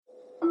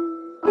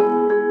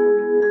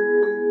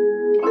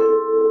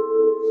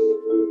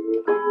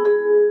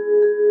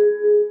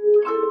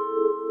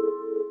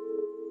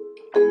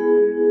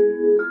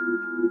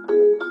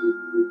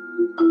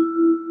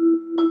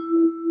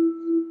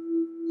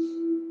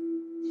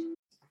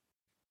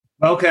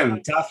Welcome,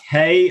 Daf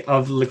Hey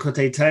of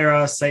Likkutei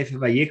Torah, Sefer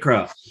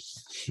Vayikra,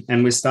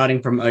 and we're starting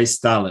from Ois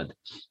Daled.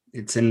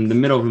 It's in the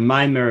middle of a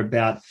mimer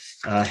about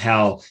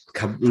how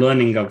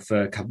learning of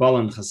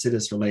Kabbalah and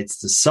Hasidus relates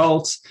to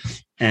salt,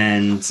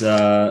 and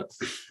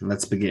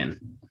let's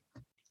begin.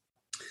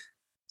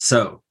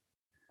 So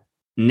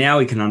now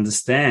we can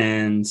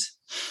understand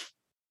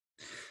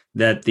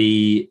that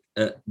the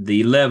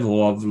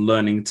level of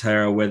learning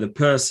Torah where the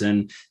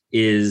person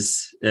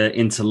is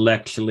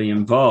intellectually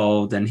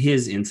involved and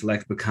his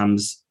intellect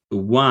becomes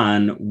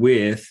one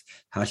with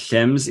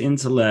Hashem's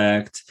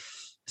intellect.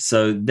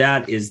 So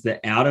that is the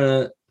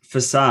outer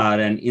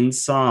facade, and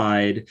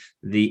inside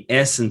the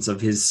essence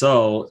of his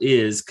soul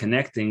is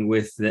connecting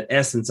with the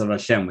essence of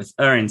Hashem, with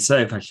Ein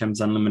Sof, Hashem's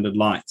unlimited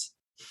light.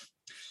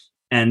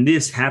 And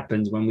this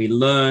happens when we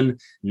learn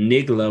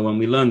Nigla, when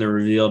we learn the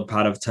revealed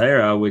part of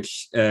Torah,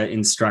 which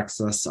instructs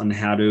us on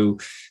how to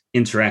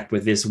interact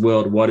with this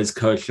world, what is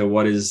kosher,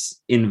 what is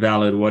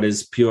invalid, what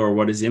is pure,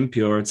 what is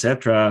impure,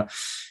 etc.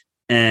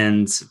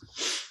 And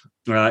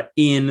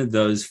in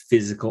those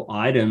physical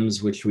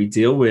items which we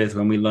deal with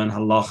when we learn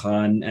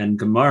halacha and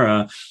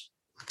Gemara,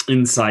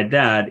 inside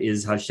that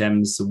is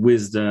Hashem's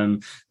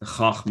wisdom, the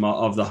chachma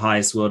of the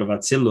highest world of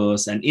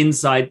Atzilus, and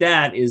inside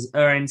that is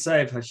Ein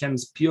Sof,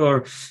 Hashem's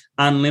pure,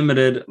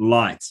 unlimited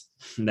light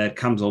that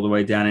comes all the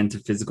way down into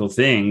physical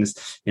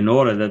things, in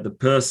order that the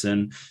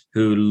person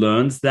who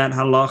learns that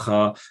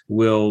halacha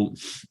will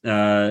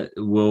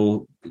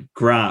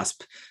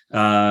grasp,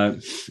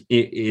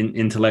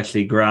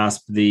 intellectually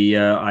grasp the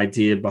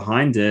idea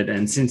behind it.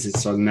 And since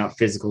it's talking about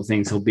physical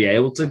things, he'll be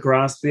able to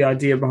grasp the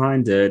idea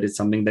behind it. It's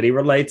something that he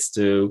relates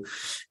to,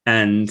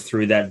 and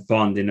through that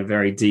bond in a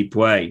very deep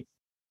way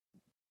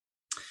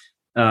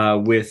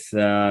with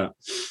the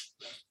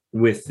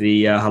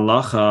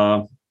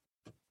halacha.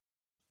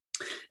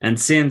 And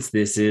since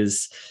this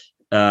is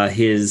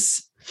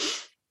Hashem's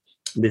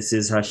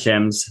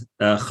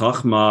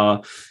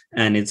chachma,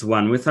 and it's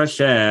one with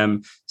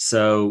Hashem,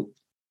 so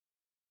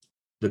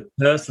the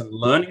person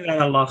learning that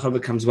halacha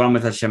becomes one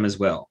with Hashem as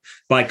well.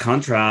 By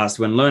contrast,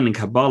 when learning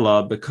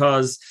Kabbalah,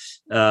 because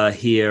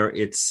here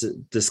it's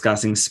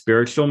discussing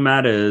spiritual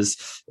matters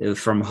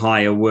from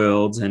higher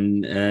worlds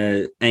and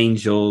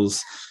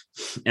angels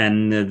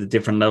and the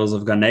different levels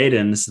of Gan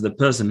Eden, so the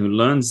person who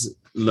learns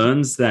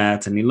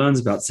that, and he learns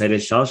about Seder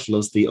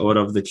Shalshalus, the order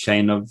of the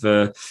chain of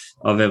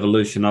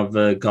evolution of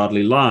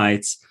godly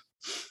lights.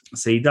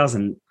 So he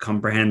doesn't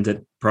comprehend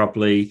it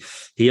properly.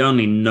 He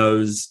only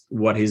knows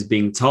what he's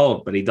being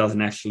told, but he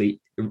doesn't actually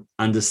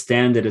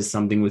understand it as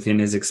something within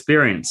his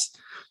experience.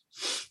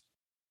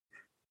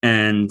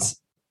 And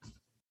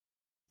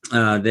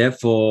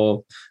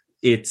therefore,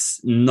 it's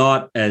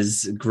not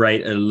as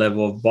great a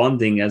level of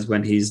bonding as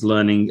when he's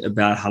learning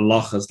about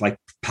halachas like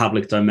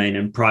public domain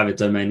and private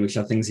domain, which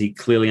are things he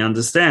clearly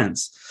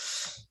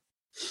understands.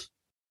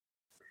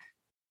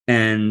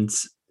 And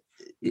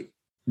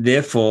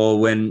therefore,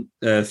 when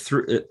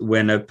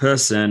a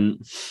person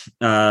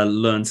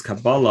learns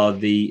Kabbalah,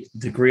 the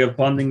degree of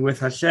bonding with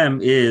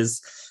Hashem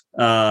is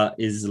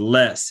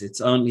less.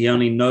 He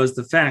only knows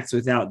the facts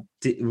without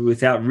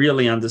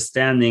really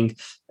understanding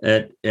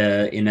it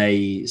in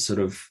a sort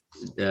of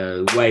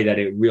way that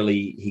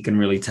he can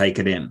really take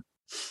it in.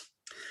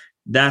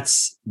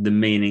 That's the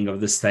meaning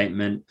of the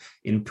statement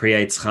in Pri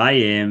Eitz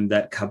Chaim,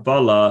 that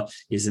Kabbalah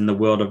is in the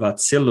world of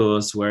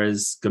Atzilus,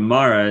 whereas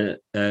Gemara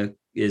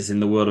is in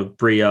the world of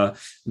Bria,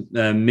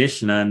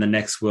 Mishnah, and the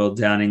next world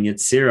down in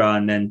Yetzirah,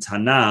 and then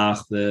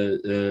Tanakh,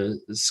 the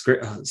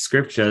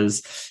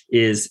scriptures,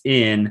 is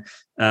in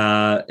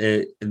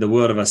the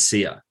world of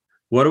Asiya.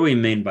 What do we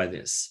mean by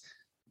this?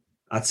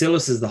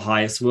 Atzilus is the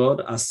highest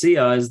world,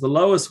 Asiya is the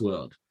lowest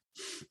world.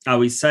 Are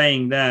we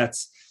saying that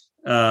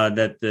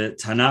the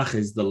Tanakh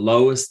is the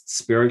lowest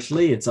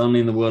spiritually? It's only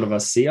in the world of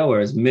Asiya,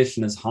 whereas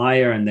Mishnah is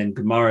higher, and then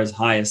Gemara is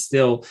higher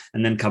still,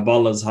 and then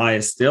Kabbalah is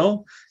higher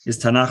still. Is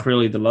Tanakh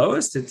really the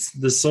lowest? It's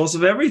the source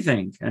of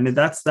everything, and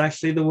that's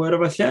actually the word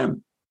of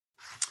Hashem.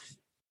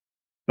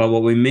 But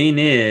what we mean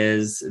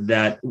is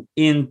that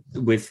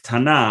with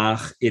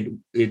Tanakh,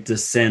 it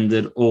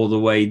descended all the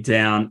way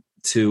down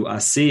to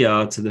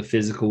Asiya, to the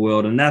physical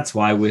world, and that's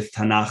why with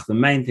Tanakh the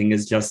main thing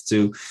is just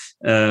to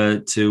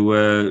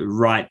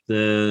write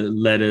the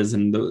letters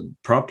and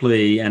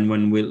properly, and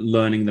when we're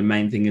learning, the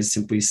main thing is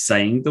simply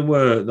saying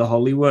the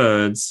holy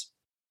words,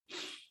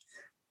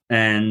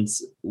 and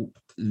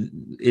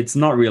it's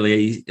not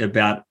really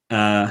about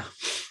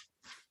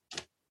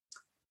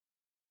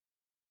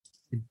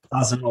it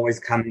doesn't always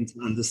come into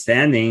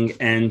understanding,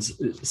 and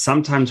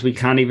sometimes we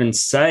can't even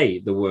say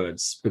the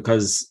words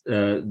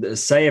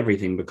say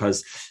everything,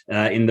 because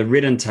in the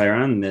written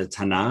Torah and the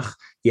Tanakh,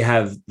 you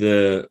have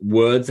the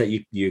words that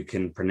you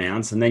can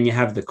pronounce, and then you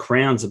have the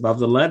crowns above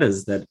the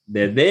letters that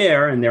they're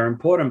there and they're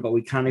important, but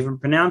we can't even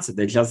pronounce it.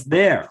 They're just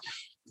there.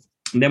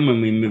 And then when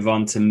we move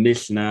on to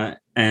Mishnah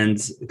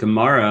and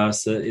Gemara,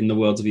 so in the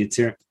worlds of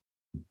Yetzirah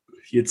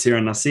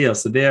and Asiya,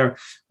 so there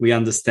we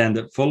understand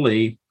it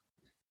fully.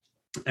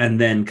 And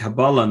then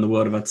Kabbalah in the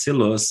world of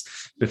Atzilus,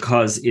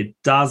 because it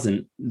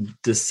doesn't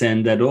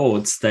descend at all,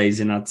 it stays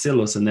in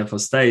Atzilus and therefore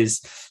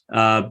stays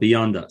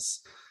beyond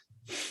us.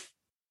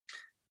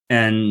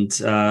 And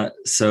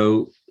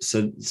so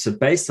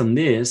based on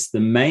this, the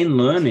main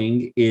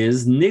learning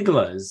is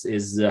Nigla,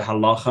 is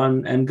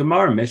Halacha and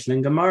Gemara, Mishnah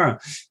and Gemara,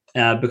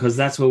 because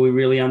that's where we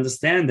really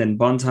understand and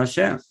bond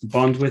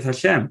with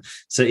Hashem.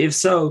 So if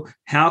so,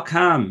 how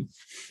come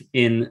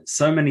in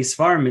so many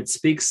Sfarim it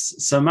speaks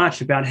so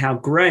much about how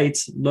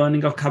great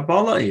learning of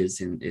Kabbalah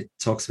is? And it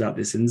talks about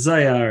this in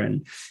Zohar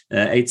and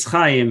Eitz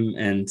Chaim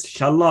and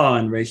Shalah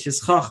and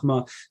Reishis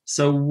Chachma.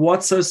 So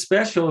what's so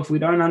special if we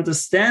don't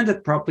understand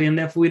it properly, and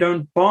therefore we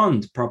don't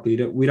bond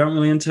properly? We don't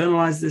really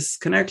internalize this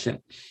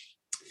connection.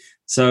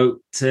 So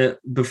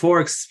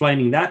before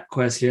explaining that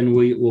question,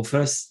 we will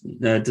first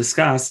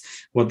discuss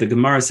what the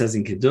Gemara says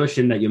in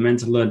Kiddushin, that you're meant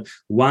to learn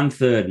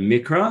 1/3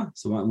 Mikra,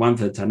 so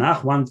 1/3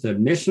 Tanakh, 1/3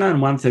 Mishnah, and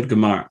 1/3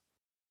 Gemara.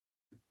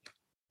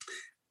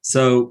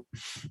 So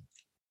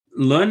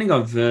learning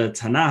of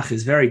Tanakh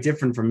is very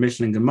different from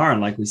Mishnah and Gemara.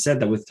 Like we said,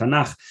 that with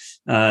Tanakh,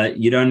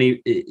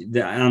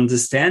 the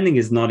understanding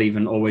is not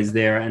even always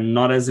there and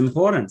not as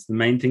important. The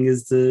main thing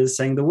is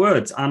saying the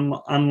words.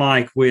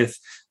 Unlike with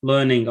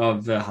learning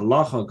of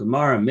Halacha,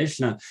 Gemara,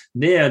 Mishnah,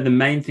 there the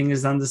main thing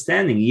is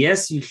understanding.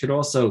 Yes, you should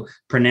also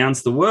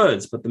pronounce the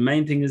words, but the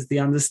main thing is the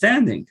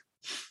understanding.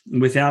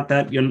 Without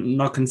that, you're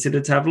not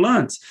considered to have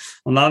learnt.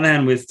 On the other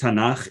hand, with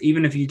Tanakh,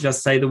 even if you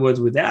just say the words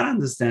without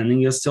understanding,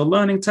 you're still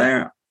learning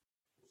Torah.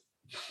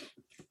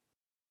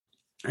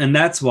 And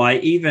that's why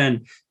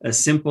even a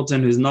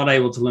simpleton who's not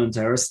able to learn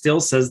Torah still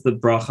says the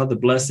bracha, the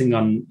blessing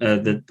on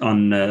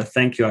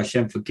thank you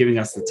Hashem for giving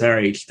us the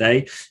Torah each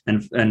day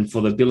and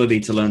for the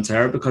ability to learn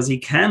Torah, because he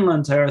can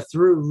learn Torah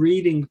through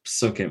reading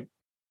psukim.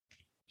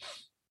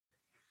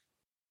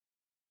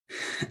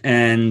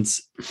 And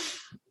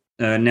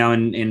now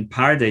in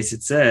Pardes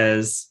it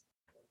says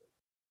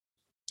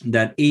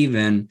that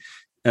even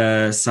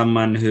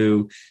someone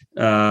who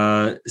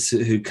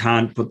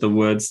can't put the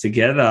words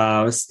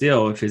together,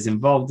 still, if he's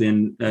involved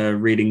in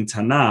reading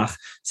Tanakh,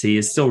 so he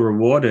is still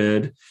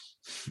rewarded.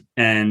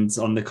 And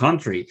on the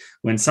contrary,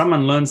 when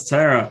someone learns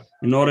Torah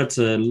in order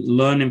to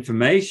learn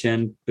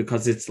information,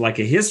 because it's like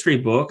a history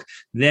book,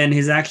 then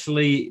he's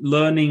actually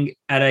learning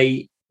at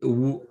a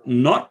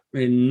not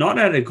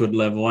at a good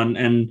level,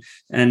 and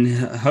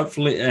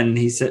hopefully, and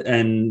he said,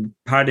 and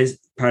Pardes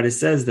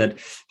says that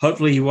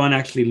hopefully he won't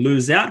actually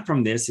lose out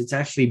from this. It's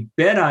actually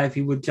better if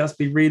he would just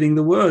be reading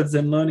the words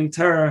than learning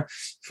Torah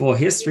for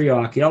history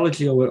or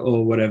archaeology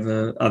or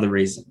whatever other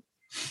reason.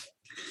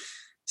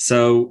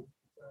 So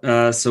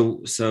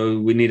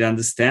we need to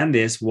understand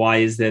this. Why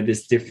is there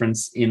this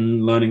difference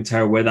in learning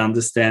Torah, whether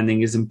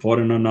understanding is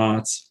important or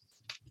not?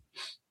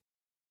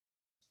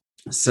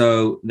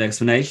 So the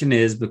explanation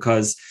is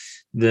because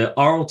the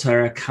oral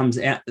Torah comes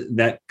out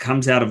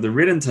of the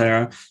written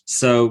Torah.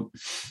 So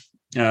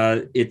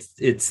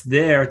it's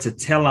there to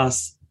tell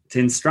us, to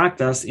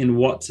instruct us in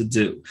what to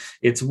do.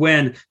 It's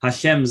when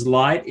Hashem's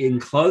light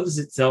encloses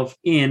itself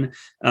in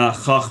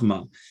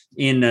Chachma,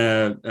 in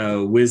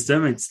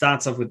wisdom. It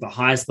starts off with the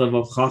highest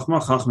level of Chachma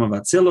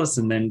Vatzilus,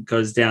 and then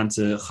goes down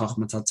to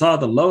Chachma Tata,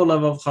 the lower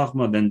level of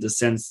Chachma, then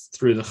descends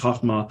through the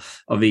Chachma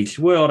of each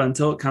world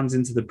until it comes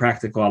into the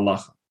practical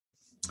halacha.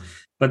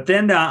 But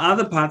then there are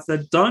other parts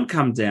that don't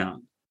come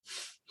down.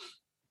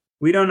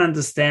 We don't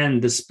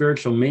understand the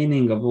spiritual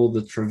meaning of all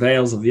the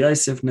travails of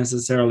Yosef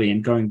necessarily,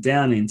 and going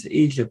down into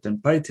Egypt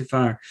and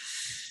Potiphar.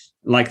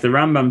 Like the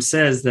Rambam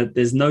says, that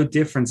there's no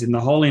difference in the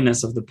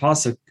holiness of the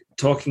pasuk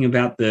talking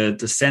about the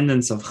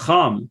descendants of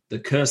Ham, the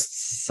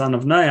cursed son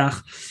of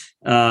Noach,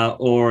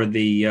 or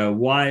the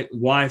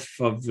wife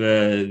of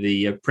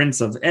the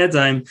prince of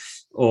Edom,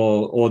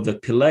 or the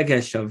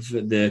Pilegesh of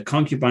the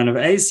concubine of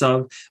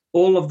Esav.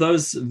 All of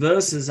those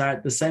verses are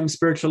at the same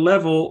spiritual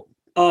level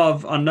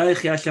of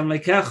Anochi Hashem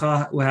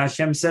Lekecha, where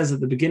Hashem says at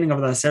the beginning of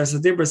the Aseret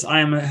HaDibros, I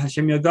am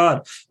Hashem your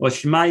God, or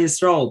Shema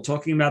Yisrael,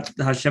 talking about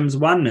Hashem's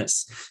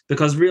oneness,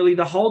 because really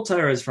the whole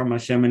Torah is from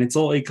Hashem and it's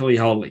all equally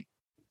holy.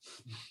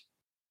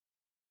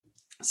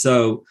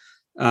 So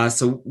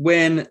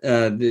when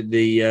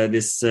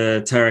this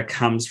Torah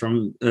comes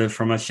from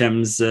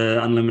Hashem's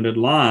unlimited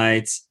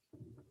light,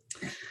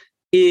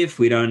 if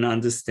we don't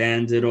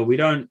understand it or we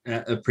don't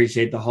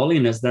appreciate the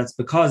holiness, that's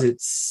because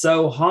it's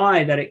so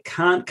high that it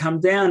can't come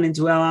down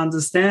into our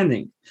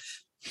understanding.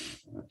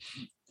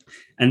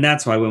 And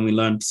that's why when we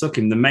learn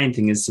psukim, the main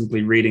thing is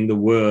simply reading the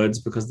words,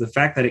 because the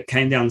fact that it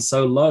came down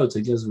so low to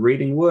just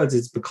reading words,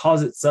 it's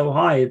because it's so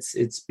high,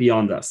 it's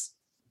beyond us.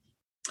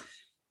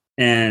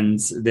 And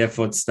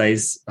therefore it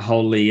stays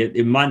holy.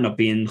 It might not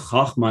be in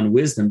Chachma and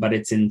wisdom, but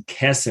it's in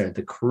Keser,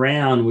 the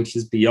crown, which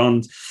is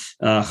beyond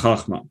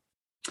Chachma.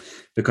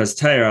 Because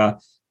Torah,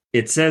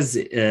 it says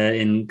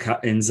in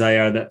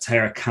Zohar that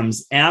Torah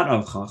comes out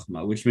of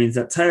Chachma, which means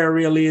that Torah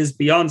really is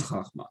beyond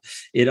Chachma.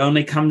 It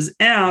only comes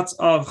out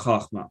of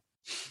Chachma.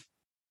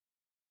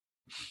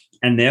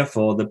 And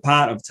therefore, the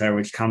part of Torah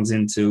which comes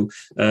into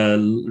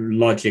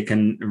logic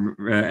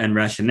and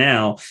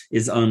rationale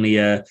is only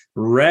a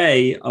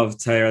ray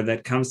of Torah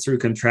that comes through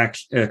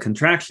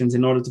contractions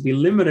in order to be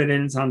limited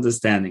in its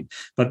understanding.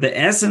 But the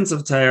essence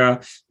of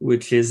Torah,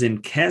 which is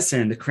in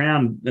Keser, in the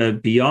crown,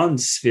 beyond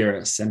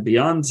Spheres and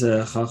beyond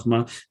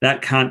Chachma,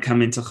 that can't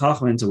come into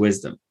Chachma, into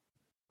wisdom.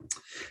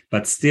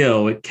 But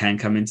still, it can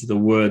come into the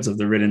words of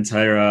the written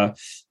Torah.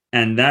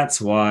 And that's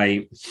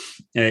why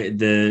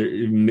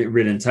the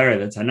written Torah,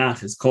 the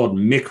Tanakh, is called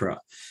Mikra.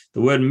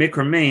 The word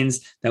Mikra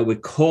means that we're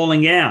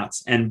calling out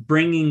and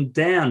bringing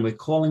down. We're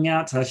calling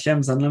out to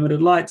Hashem's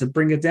unlimited light to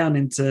bring it down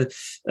into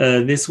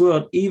this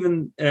world,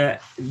 even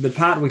the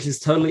part which is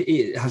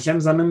totally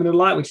Hashem's unlimited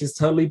light, which is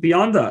totally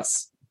beyond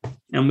us.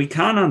 And we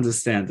can't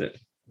understand it.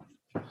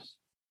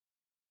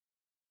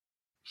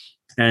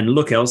 And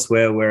look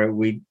elsewhere where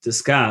we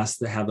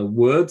discussed how the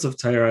words of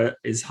Torah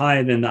is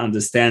higher than the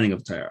understanding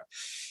of Torah.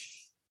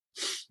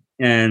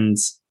 And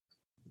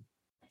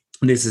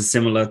this is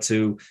similar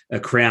to a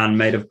crown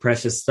made of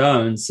precious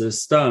stones. So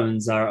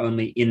stones are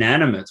only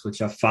inanimate,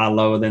 which are far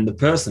lower than the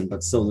person,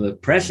 but still the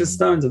precious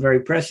stones are very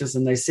precious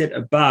and they sit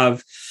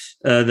above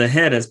the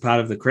head as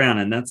part of the crown.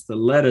 And that's the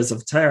letters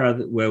of Torah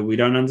where we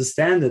don't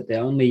understand it.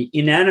 They're only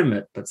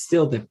inanimate, but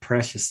still they're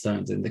precious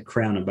stones in the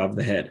crown above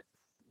the head.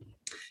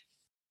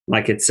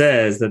 Like it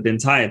says that the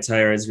entire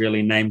Torah is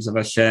really names of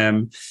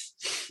Hashem.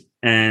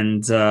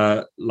 And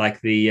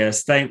like the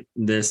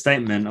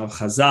statement of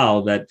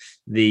Chazal that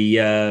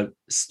the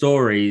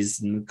stories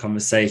and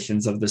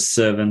conversations of the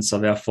servants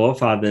of our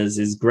forefathers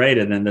is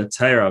greater than the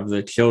Torah of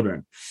the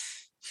children,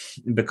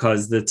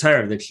 because the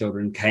Torah of the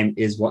children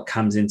is what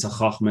comes into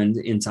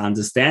Chochmah, into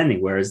understanding,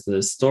 whereas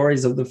the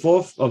stories of the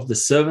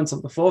servants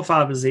of the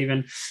forefathers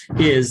even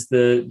is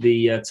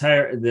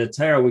the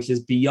Torah which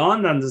is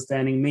beyond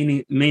understanding,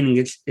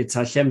 meaning it's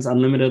Hashem's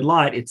unlimited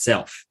light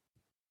itself.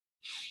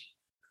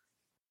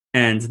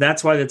 And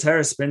that's why the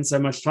Torah spends so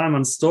much time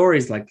on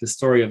stories like the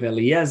story of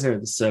Eliezer,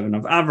 the servant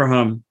of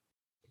Abraham,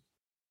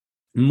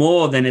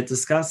 more than it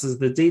discusses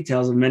the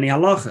details of many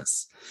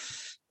halachas,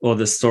 or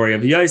the story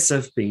of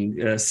Yosef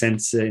being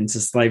sent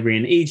into slavery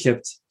in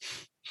Egypt.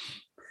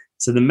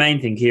 So the main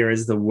thing here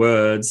is the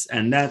words,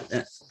 and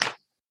that's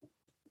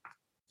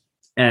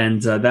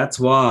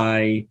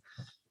why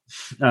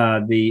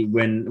like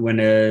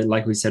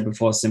we said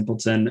before,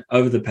 simpleton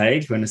over the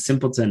page, when a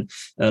simpleton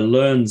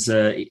learns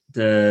the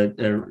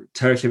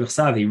Torah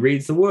Shebechsav, he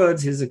reads the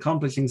words, he's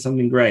accomplishing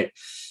something great.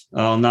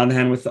 On the other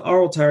hand, with the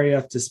oral Torah, you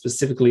have to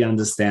specifically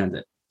understand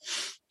it.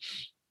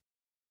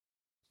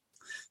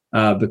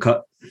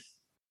 Because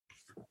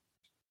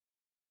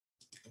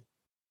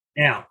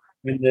now,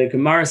 when the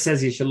Gemara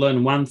says you should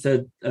learn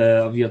 1/3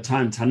 of your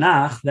time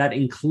Tanakh, that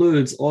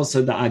includes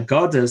also the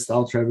Aggadas. The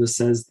Alter Rebbe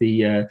says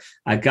the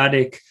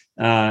Aggadic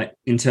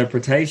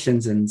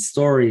interpretations and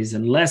stories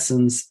and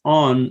lessons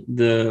on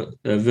the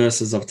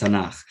verses of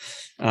Tanakh.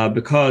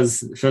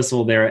 Because, first of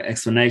all, there are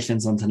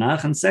explanations on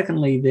Tanakh, and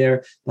secondly,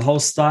 the whole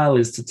style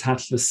is to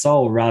touch the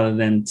soul rather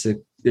than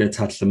to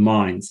touch the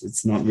minds.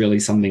 It's not really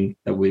something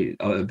that we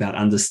are about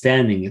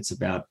understanding. It's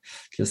about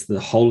just the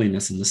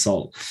holiness in the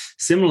soul.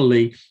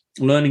 Similarly,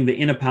 learning the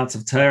inner parts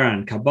of Torah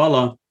and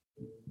Kabbalah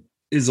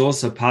is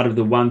also part of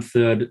the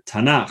 1/3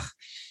 Tanakh.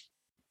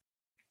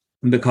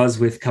 Because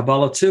with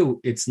Kabbalah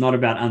too, it's not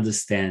about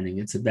understanding,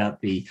 it's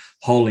about the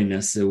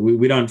holiness.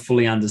 We don't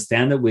fully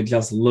understand it, we're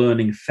just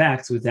learning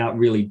facts without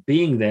really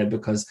being there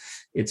because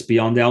it's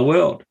beyond our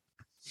world.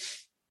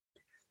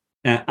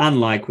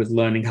 Unlike with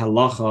learning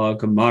halacha,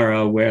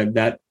 Gemara, where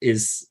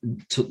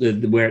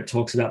where it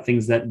talks about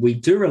things that we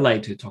do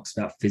relate to. It talks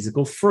about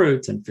physical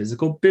fruit and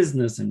physical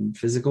business and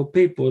physical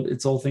people.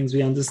 It's all things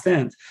we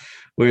understand.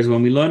 Whereas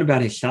when we learn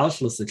about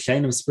Hishalshalus, the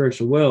chain of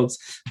spiritual worlds,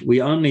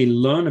 we only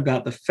learn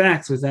about the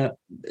facts without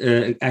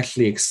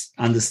actually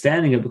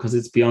understanding it because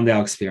it's beyond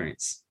our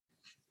experience.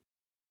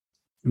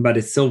 But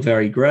it's still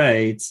very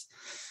great.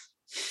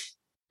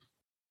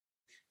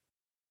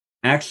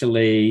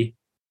 Actually,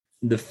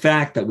 the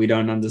fact that we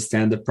don't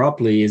understand it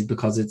properly is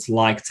because it's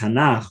like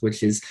Tanakh,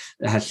 which is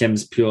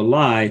Hashem's pure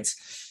light,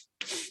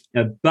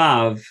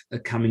 above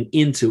coming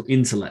into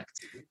intellect.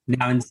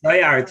 Now in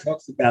Zohar, it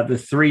talks about the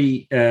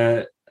three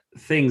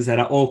things that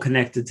are all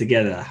connected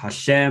together: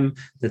 Hashem,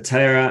 the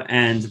Torah,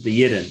 and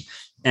the Yidden.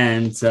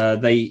 And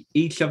they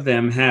each of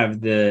them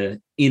have the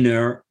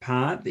inner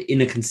part, the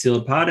inner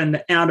concealed part, and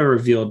the outer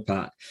revealed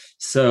part.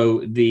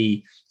 So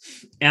the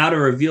outer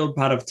revealed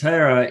part of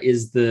Torah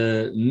is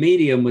the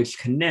medium which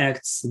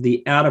connects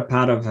the outer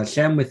part of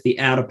Hashem with the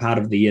outer part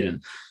of the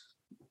Yidden.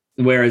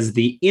 Whereas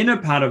the inner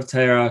part of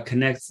Torah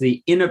connects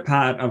the inner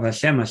part of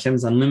Hashem,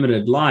 Hashem's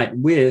unlimited light,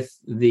 with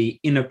the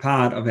inner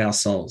part of our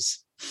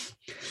souls.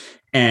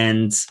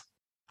 And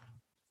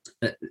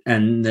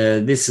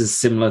this is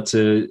similar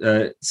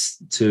to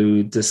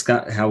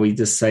discuss how we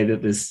just say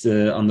that this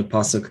on the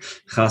pasuk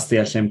Chasti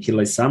Hashem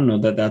Kilei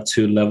Samno, that there are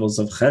two levels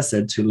of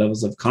chesed, two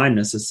levels of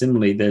kindness. So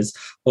similarly, there's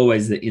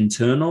always the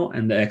internal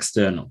and the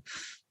external.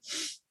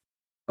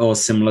 or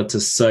similar to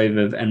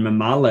Sovev and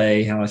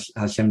Mamale, how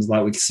Hashem's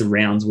light, which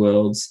surrounds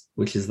worlds,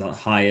 which is the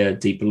higher,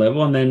 deeper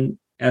level, and then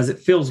as it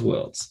fills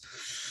worlds.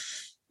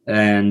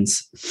 And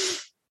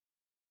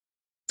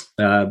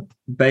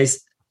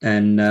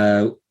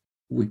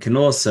we can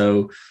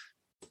also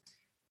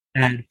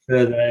add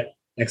further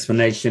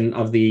explanation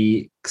of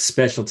the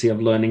specialty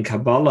of learning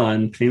Kabbalah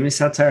and Pnimis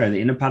HaTorah,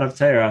 the inner part of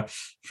Torah,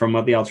 from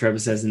what the Alter Rebbe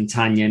says in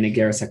Tanya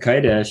Negeres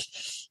HaKodesh,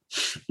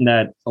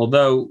 that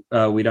although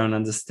we don't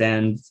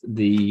understand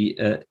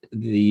the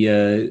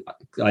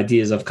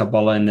ideas of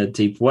Kabbalah in a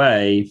deep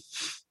way,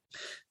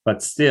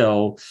 but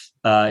still,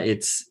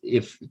 it's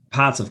if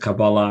parts of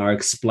Kabbalah are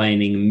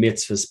explaining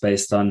mitzvahs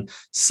based on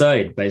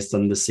Sod, based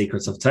on the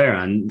secrets of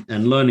Torah,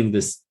 and learning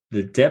this,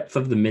 the depth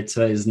of the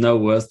mitzvah is no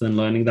worse than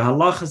learning the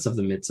halachas of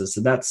the mitzvah.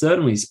 So that's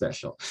certainly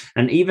special.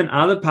 And even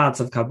other parts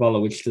of Kabbalah,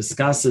 which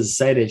discusses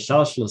Seder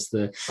Shalshlus,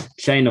 the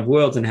chain of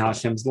worlds, and how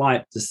Hashem's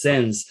light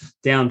descends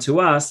down to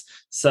us.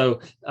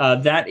 So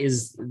that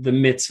is the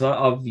mitzvah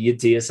of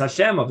Yedias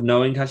Hashem, of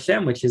knowing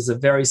Hashem, which is a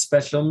very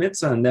special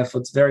mitzvah, and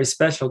therefore it's very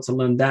special to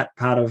learn that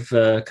part of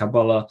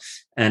Kabbalah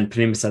and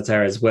Pnimis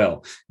HaTorah as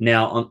well.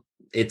 Now,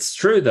 it's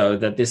true, though,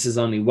 that this is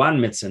only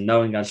one mitzvah,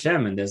 knowing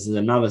Hashem, and there's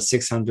another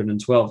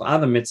 612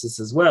 other mitzvahs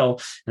as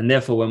well. And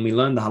therefore, when we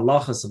learn the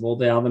halachas of all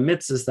the other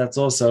mitzvahs, that's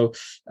also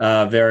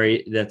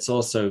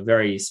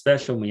very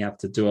special. We have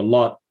to do a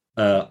lot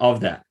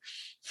of that.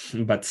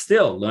 But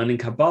still, learning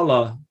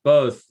Kabbalah,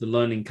 both the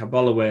learning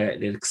Kabbalah where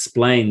it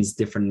explains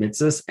different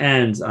mitzvahs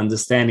and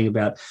understanding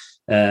about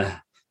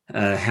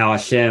how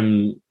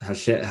Hashem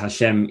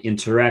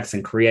interacts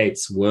and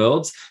creates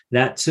worlds,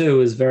 that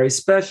too is very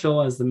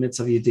special as the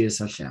mitzvah of Yedias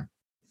Hashem.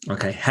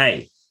 Okay,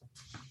 hey.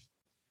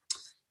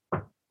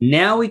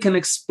 Now we can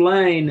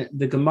explain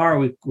the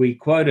Gemara we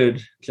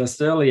quoted just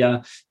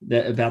earlier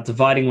about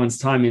dividing one's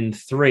time in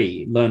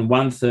three. Learn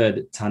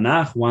 1/3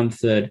 Tanakh,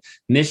 1/3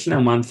 Mishnah,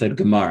 and 1/3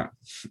 Gemara.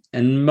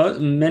 And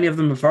many of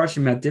the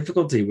Mefarshim had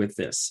difficulty with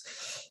this.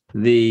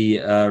 The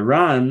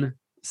Ran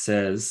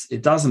says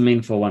it doesn't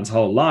mean for one's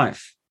whole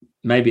life.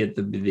 Maybe at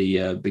the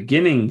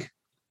beginning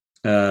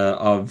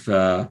of,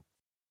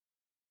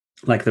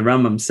 like the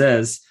Rambam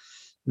says,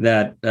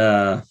 so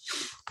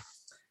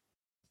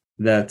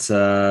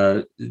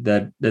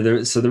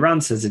the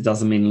Ran says it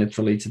doesn't mean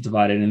literally to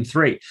divide it in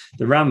three.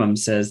 The Rambam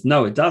says,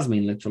 no, it does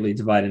mean literally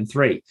divide in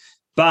three.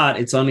 But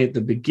it's only at the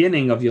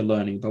beginning of your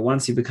learning. But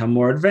once you become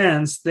more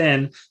advanced,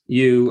 then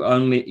you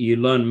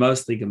learn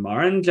mostly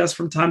Gemara, and just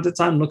from time to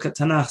time look at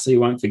Tanakh so you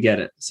won't forget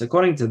it. So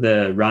according to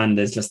the Ran,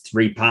 there's just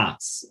three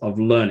parts of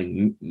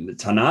learning: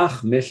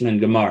 Tanakh, Mishnah,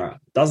 and Gemara.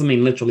 It doesn't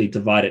mean literally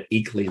divide it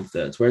equally in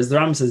thirds. Whereas the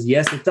Ram says,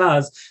 yes, it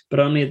does, but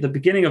only at the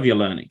beginning of your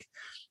learning.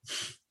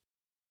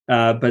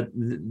 But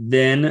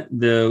then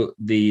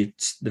the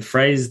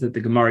phrase that the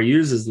Gemara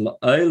uses,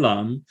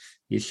 Olam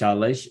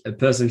Yishalish, a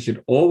person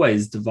should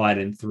always divide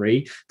in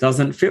three,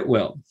 doesn't fit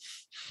well.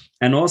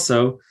 And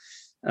also,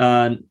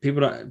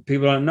 people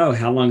don't know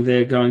how long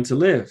they're going to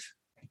live.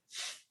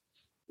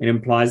 It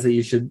implies that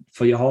you should,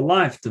 for your whole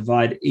life,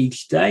 divide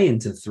each day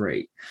into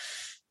three.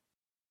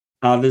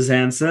 Others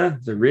answer,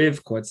 the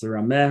Riv quotes the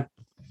Rameh,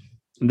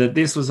 that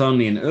this was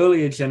only in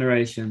earlier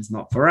generations,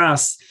 not for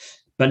us.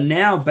 But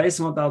now, based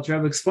on what the Alter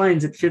Rebbe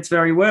explains, it fits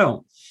very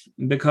well,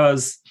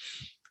 because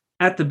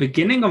at the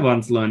beginning of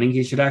one's learning,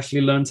 he should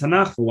actually learn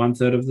Tanakh for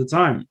 1/3 of the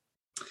time.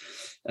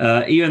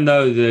 Even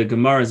though the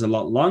Gemara is a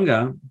lot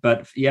longer,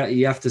 but yeah,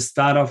 you have to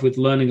start off with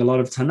learning a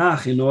lot of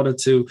Tanakh in order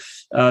to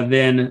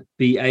then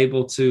be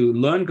able to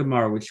learn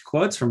Gemara, which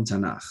quotes from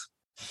Tanakh.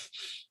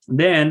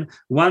 Then,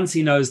 once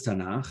he knows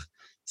Tanakh,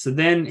 so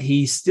then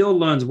he still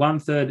learns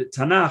 1/3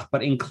 Tanakh,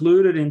 but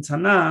included in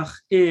Tanakh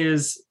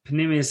is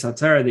Pnimis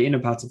HaTorah, the inner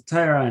parts of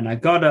Torah, and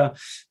Agoda,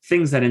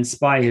 things that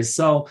inspire his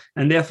soul,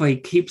 and therefore he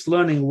keeps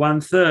learning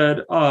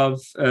 1/3 of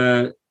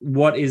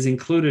what is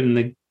included in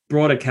the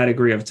broader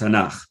category of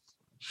Tanakh.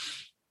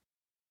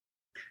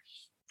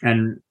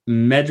 And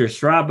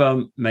Medrash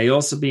Rabbah may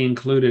also be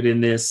included in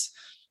this,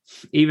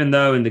 even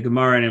though in the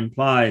Gemara it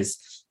implies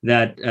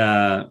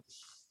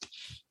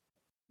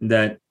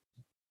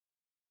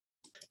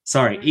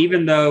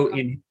even though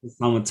in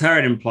Talmud Torah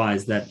it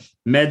implies that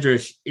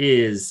Medrash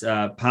is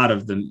part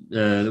of the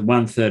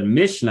 1/3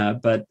 Mishnah,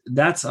 but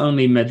that's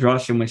only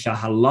Medrashim which are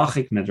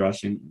halachic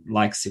Medrashim,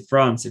 like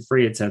Sifra and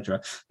Sifri, etc.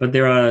 But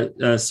there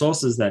are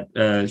sources that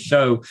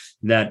show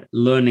that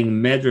learning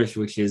Medrash,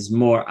 which is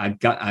more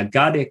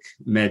Agadic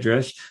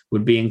Medrash,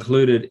 would be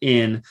included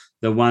in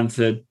the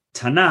 1/3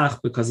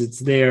 Tanakh, because it's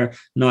there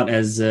not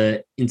as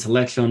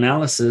intellectual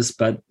analysis,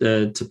 but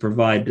to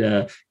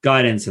provide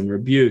guidance and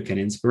rebuke and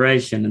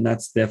inspiration, and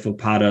that's therefore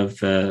part of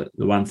the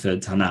 1/3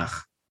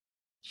 Tanakh.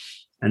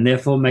 And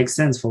therefore makes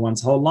sense for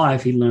one's whole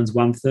life. He learns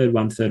 1/3,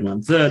 1/3,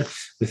 1/3,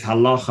 with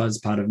halacha as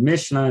part of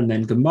Mishnah, and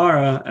then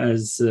Gemara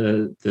as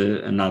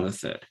another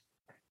third.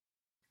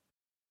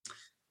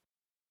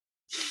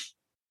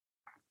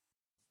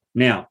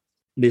 Now,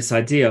 this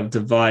idea of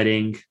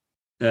dividing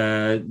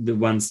the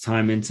one's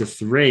time into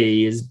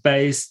three is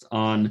based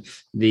on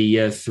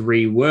the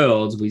three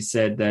worlds. We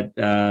said that,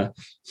 but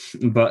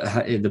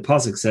the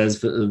pasuk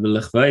says,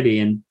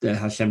 "Likkutei," and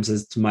Hashem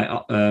says, "To my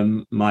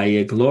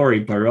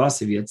glory,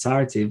 barasiv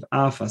yatzartiv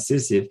af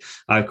asisiv."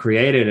 I've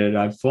created it,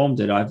 I've formed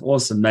it, I've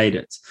also made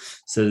it.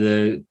 So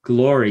the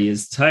glory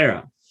is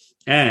Torah.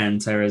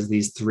 And Torah has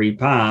these three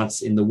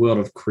parts in the world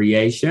of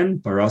creation.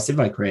 Barasiv,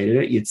 I created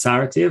it.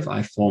 Yitzarativ,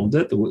 I formed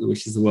it,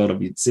 which is the world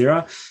of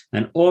Yitzira.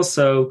 And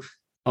also,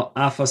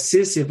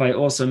 Afasisiv, I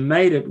also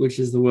made it, which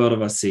is the world of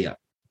Asiya.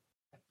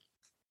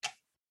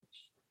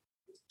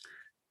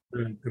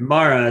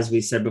 Gemara, as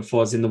we said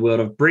before, is in the world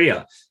of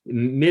Bria.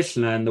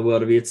 Mishnah in the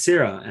world of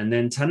Yitzira. And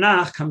then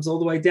Tanakh comes all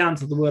the way down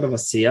to the world of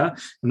Asiya.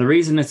 And the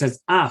reason it says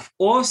Af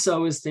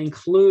also is to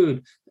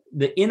include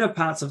the inner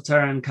parts of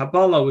Torah and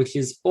Kabbalah, which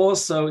is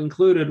also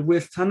included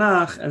with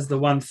Tanakh as the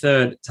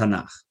 1/3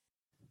 Tanakh.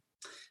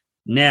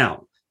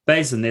 Now,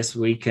 based on this,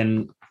 we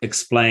can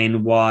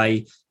explain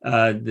why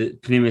the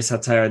Pnimis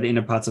HaTorah, the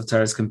inner parts of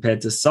Torah, is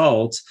compared to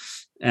salt.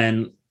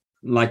 And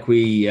like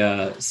we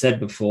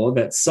said before,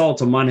 that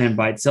salt on one hand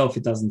by itself,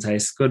 it doesn't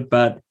taste good,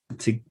 but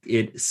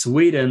it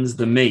sweetens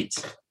the meat.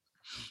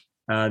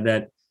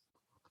 That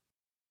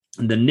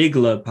the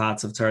nigla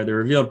parts of Torah, the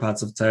revealed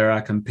parts of Torah,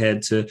 are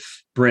compared to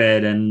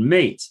bread and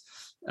meat,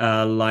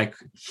 like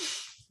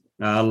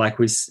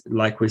we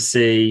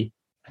see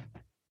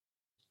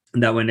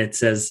that when it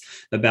says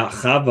about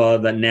Chava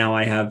that now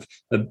I have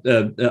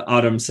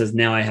Adam says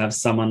now I have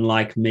someone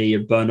like me, a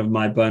bone of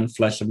my bone,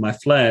 flesh of my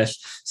flesh.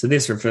 So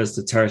this refers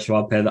to Torah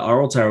Sheba'al Peh, the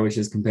oral Torah, which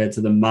is compared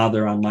to the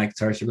mother, unlike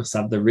Torah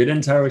Sheba'al, the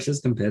written Torah, which is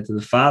compared to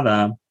the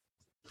father.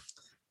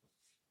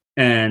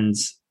 And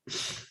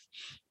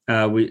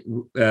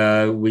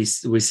we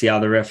see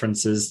other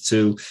references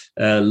to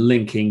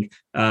linking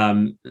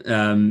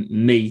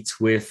meat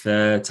with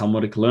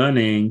Talmudic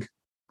learning.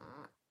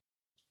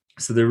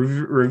 So the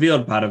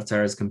revealed part of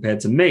Torah is compared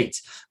to meat,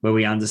 where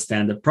we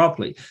understand it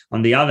properly.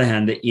 On the other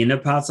hand, the inner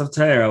parts of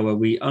Torah, where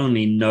we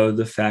only know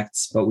the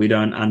facts, but we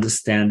don't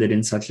understand it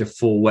in such a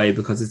full way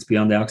because it's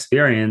beyond our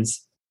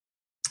experience.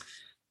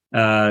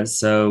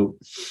 So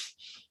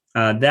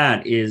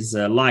that is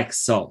like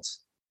salt.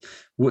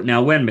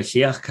 Now, when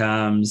Mashiach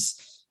comes,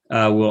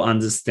 we'll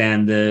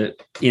understand the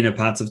inner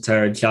parts of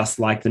Torah just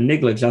like the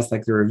nigla, just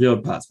like the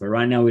revealed parts. But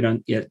right now, we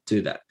don't yet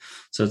do that.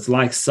 So it's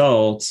like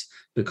salt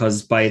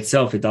because by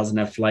itself, it doesn't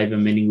have flavor,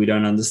 meaning we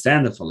don't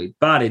understand it fully.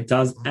 But it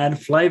does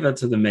add flavor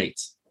to the meat.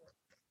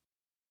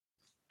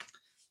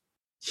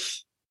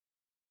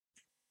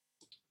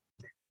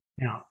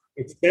 Now,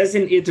 it says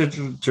in Iter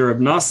to Reb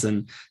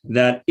Nosson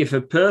that if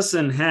a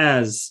person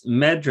has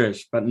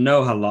medrash but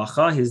no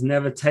halacha, he's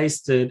never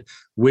tasted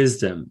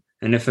wisdom.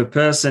 And if a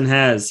person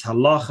has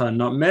halacha,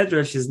 not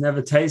medrash, he's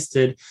never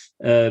tasted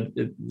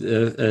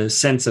a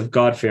sense of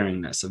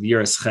God-fearingness, of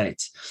yiras chet.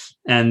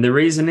 And the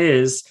reason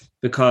is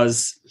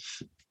because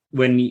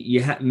when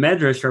you have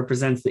medrash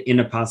represents the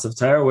inner parts of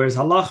Torah, whereas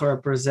halacha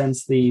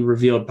represents the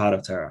revealed part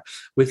of Torah.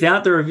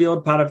 Without the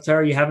revealed part of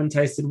Torah, you haven't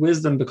tasted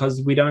wisdom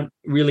because we don't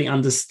really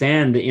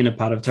understand the inner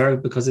part of Torah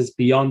because it's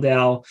beyond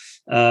our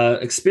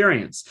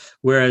experience.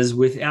 Whereas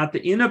without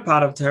the inner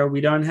part of Torah,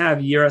 we don't have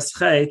yiras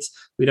chet,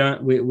 we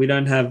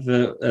don't have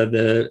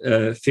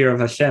the fear of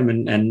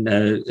Hashem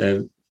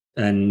and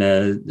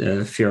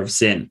fear of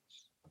sin.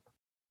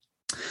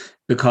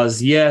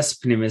 Because yes,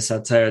 Pnimis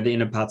HaTorah, the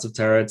inner parts of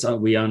Torah,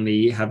 we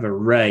only have a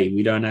ray.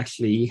 We don't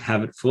actually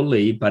have it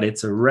fully, but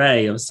it's a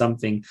ray of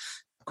something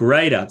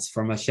greater. It's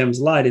from Hashem's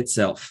light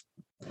itself.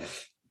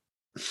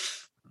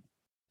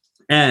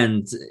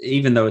 And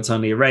even though it's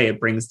only a ray, it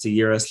brings to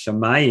Yiras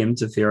Shamayim,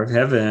 to fear of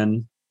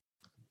heaven.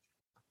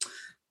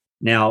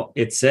 Now,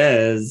 it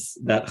says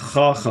that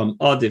Chacham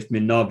Adif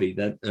Min Navi,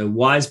 that a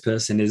wise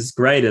person is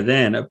greater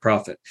than a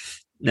prophet.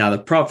 Now, the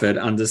prophet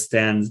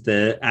understands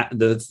the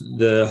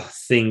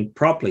thing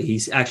properly.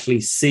 He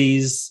actually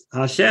sees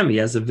Hashem. He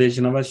has a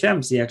vision of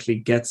Hashem, so he actually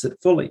gets it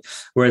fully.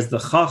 Whereas the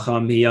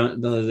Chacham,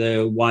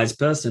 the wise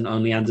person,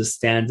 only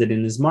understands it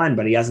in his mind,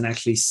 but he hasn't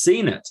actually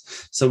seen it.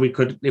 So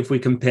if we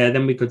compare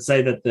them, we could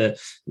say that the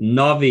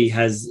Navi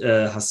has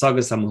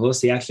Hasagas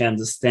Hamahus. He actually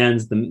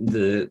understands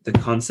the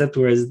concept,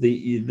 whereas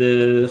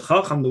the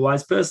Chacham, the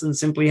wise person,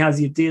 simply has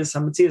Yedias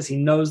Hamatzias. He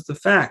knows the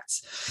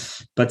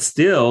facts, but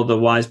still, the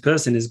wise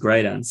person is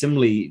greater. And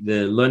similarly,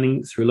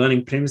 through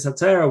learning Pnimis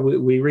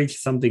HaTorah, we reach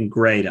something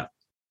greater.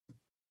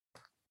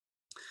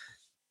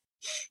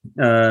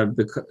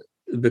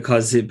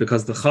 Because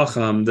the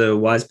Chacham, the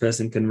wise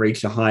person, can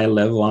reach a higher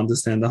level,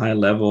 understand the higher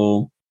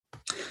level.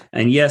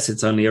 And yes,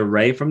 it's only a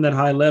ray from that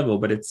high level,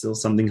 but it's still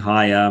something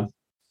higher.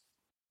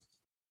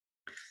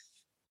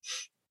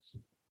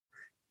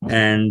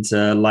 And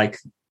like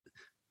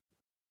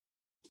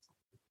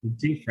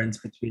difference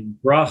between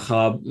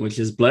bracha, which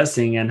is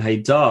blessing, and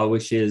haidah,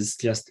 which is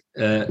just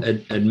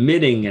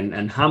admitting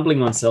and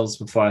humbling ourselves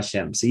before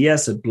Hashem. So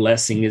yes, a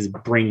blessing is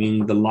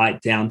bringing the light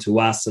down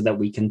to us so that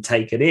we can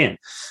take it in,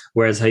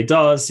 whereas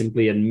haidah is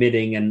simply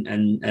admitting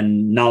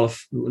and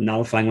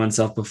nullifying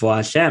oneself before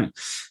Hashem.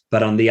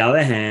 But on the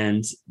other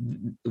hand,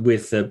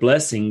 with the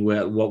blessing,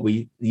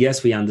 we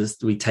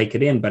take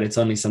it in, but it's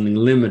only something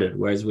limited.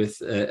 Whereas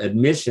with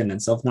admission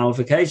and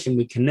self-nullification,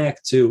 we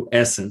connect to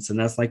essence, and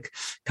that's like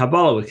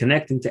Kabbalah. We're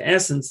connecting to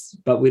essence,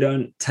 but we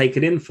don't take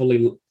it in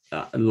fully,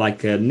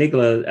 like a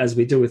nigla, as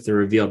we do with the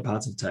revealed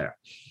parts of Torah.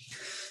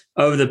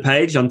 Over the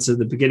page onto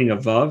the beginning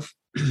of Vav.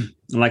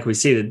 Like we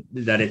see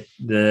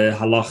the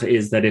halacha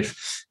is that if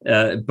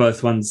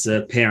both one's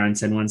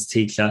parents and one's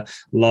teacher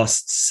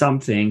lost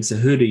something, so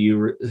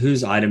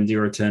whose item do you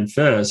return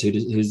first? Who do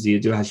you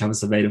do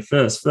Hashavas Aveda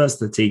first? First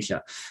the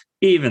teacher,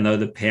 even though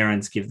the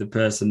parents give the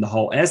person the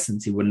whole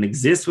essence. He wouldn't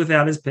exist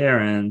without his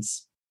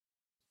parents,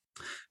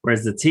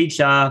 whereas the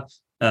teacher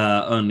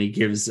only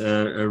gives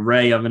a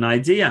ray of an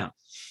idea.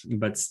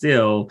 But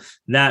still,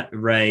 that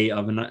ray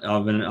of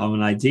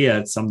an idea,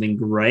 it's something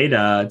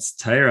greater. It's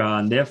Torah,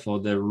 and therefore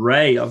the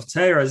ray of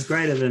Torah is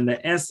greater than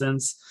the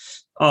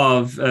essence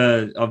of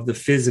the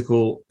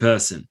physical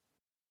person.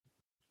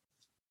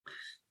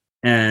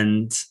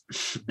 And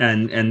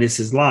this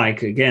is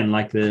like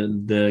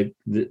the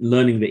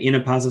learning the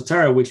inner parts of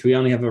Torah, which we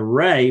only have a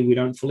ray, we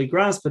don't fully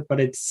grasp it, but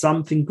it's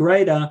something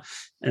greater,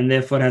 and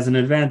therefore it has an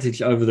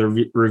advantage over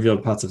the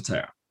revealed parts of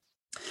Torah.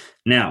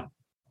 Now,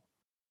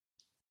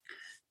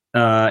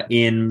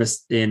 in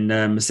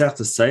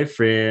Masechta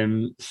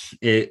Seifrim,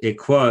 it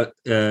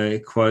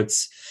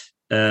quotes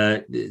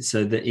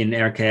so that in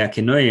Erkei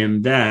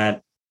Akinoim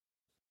that,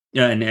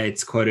 and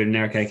it's quoted in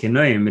Erkei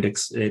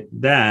Akinoim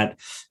that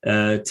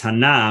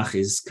Tanakh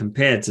is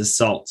compared to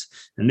salt,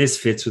 and this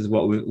fits with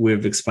what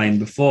we've explained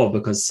before,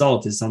 because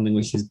salt is something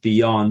which is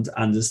beyond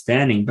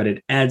understanding, but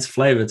it adds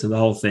flavor to the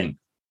whole thing.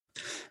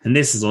 And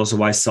this is also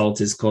why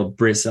salt is called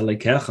Bris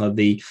Elikecha,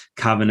 the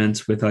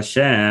covenant with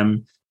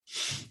Hashem,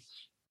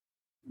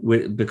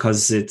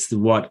 because it's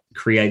what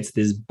creates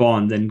this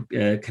bond and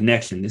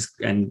connection,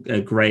 and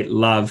a great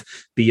love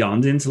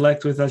beyond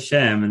intellect with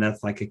Hashem. And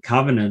that's like a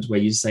covenant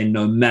where you say,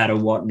 no matter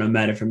what, no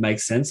matter if it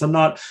makes sense or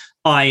not,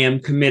 I am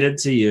committed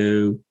to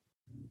you.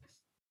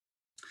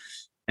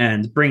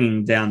 And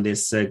bringing down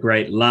this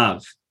great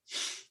love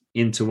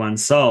into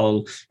one's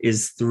soul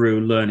is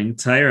through learning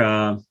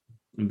Torah,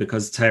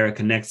 because Torah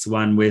connects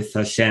one with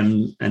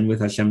Hashem and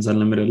with Hashem's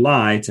unlimited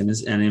light, and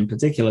in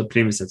particular,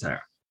 Primus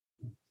Torah.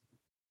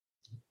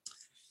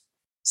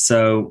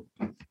 So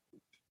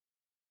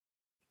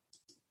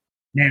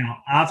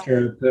now,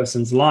 after a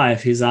person's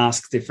life, he's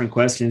asked different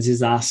questions.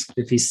 He's asked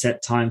if he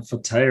set time for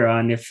Torah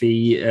and if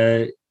he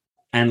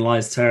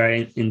analyzed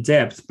Torah in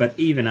depth. But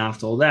even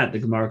after all that, the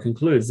Gemara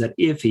concludes that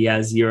if he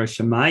has Yirah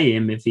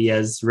Shamayim, if he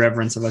has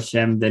reverence of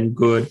Hashem, then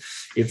good.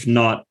 If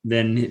not,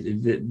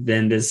 then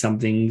there's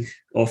something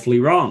awfully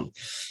wrong.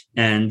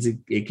 And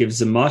it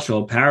gives a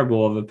mashal, a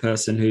parable of a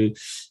person who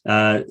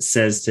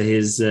says to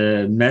his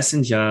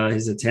messenger,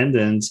 his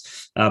attendant,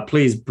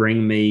 please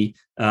bring me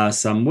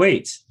some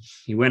wheat.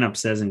 He went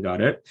upstairs and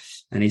got it.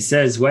 And he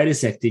says, wait a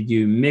sec, did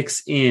you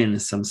mix in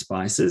some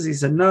spices? He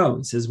said, no.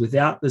 He says,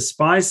 without the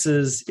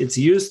spices, it's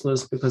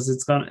useless because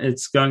it's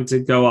going to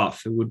go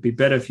off. It would be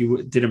better if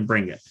you didn't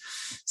bring it.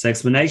 So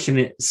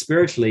explanation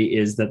spiritually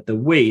is that the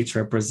wheat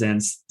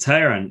represents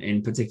Torah,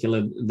 in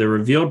particular the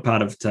revealed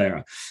part of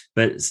Torah,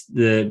 because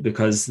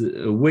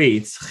the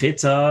wheat,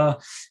 chita,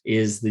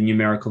 is the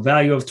numerical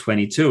value of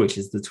 22, which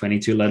is the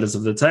 22 letters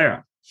of the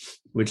Torah,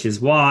 which is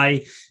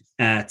why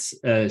at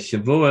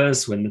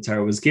Shavuos, when the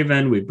Torah was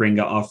given, we bring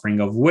an offering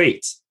of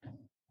wheat.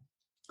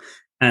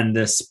 And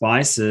the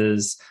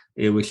spices,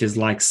 which is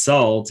like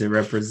salt, it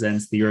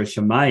represents the Yirah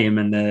Shamayim,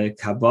 and the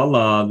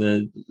Kabbalah,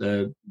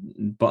 the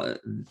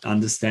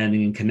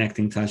understanding and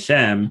connecting to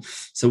Hashem.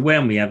 So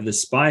when we have the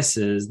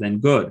spices, then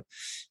good.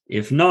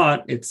 If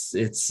not,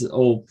 it's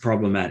all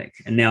problematic.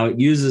 And now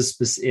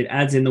it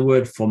adds in the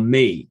word for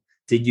me.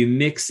 Did you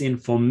mix in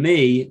for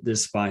me the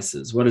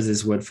spices? What does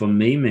this word for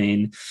me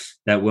mean?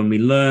 That when we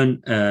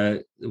learn,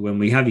 when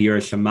we have Yirah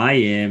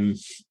Shamayim,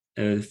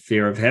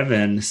 fear of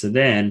heaven, so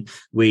then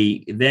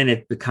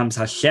it becomes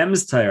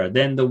Hashem's Torah.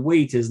 Then the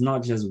wheat is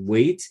not just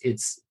wheat,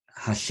 it's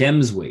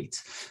Hashem's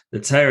wheat. The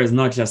Torah is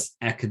not just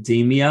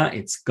academia,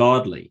 it's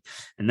godly.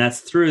 And that's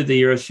through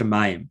the Yirah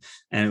Shamayim.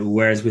 And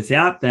whereas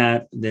without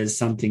that, there's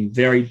something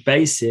very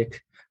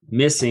basic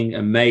missing,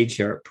 a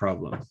major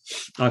problem.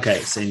 Okay,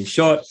 so in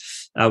short,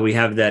 we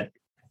have that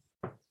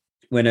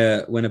when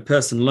a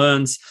person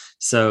learns,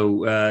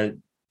 so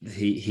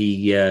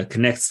he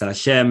connects to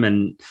Hashem,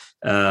 and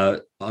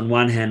on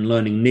one hand,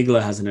 learning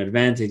Nigla has an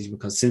advantage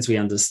because since we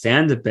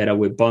understand it better,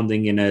 we're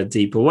bonding in a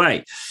deeper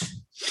way.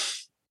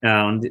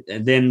 And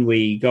then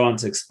we go on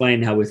to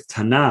explain how with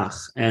Tanakh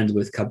and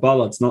with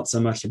Kabbalah, it's not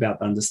so much about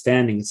the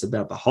understanding, it's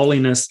about the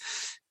holiness.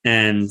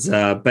 And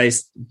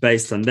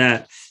based on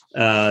that,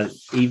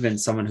 even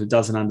someone who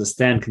doesn't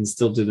understand can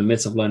still do the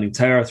mitzvah of learning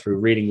Torah through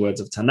reading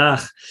words of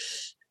Tanakh.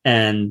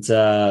 And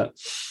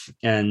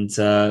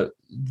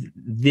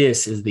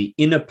this is the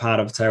inner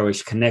part of Torah,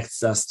 which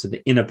connects us to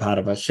the inner part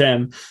of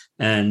Hashem.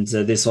 And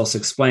this also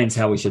explains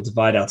how we should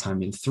divide our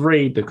time in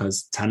three,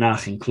 because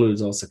Tanakh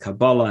includes also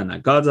Kabbalah and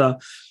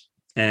Agada.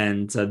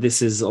 And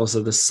this is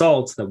also the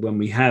salt that when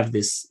we have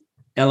this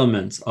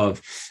elements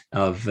of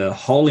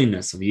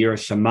holiness, of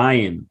Yiras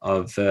Shamayim,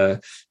 of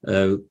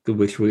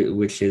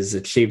which is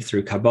achieved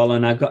through Kabbalah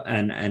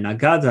and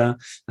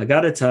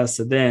Agadata.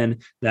 So then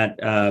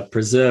that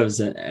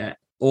preserves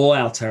all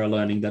our Torah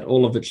learning, that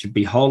all of it should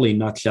be holy,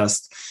 not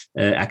just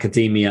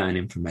academia and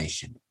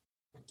information.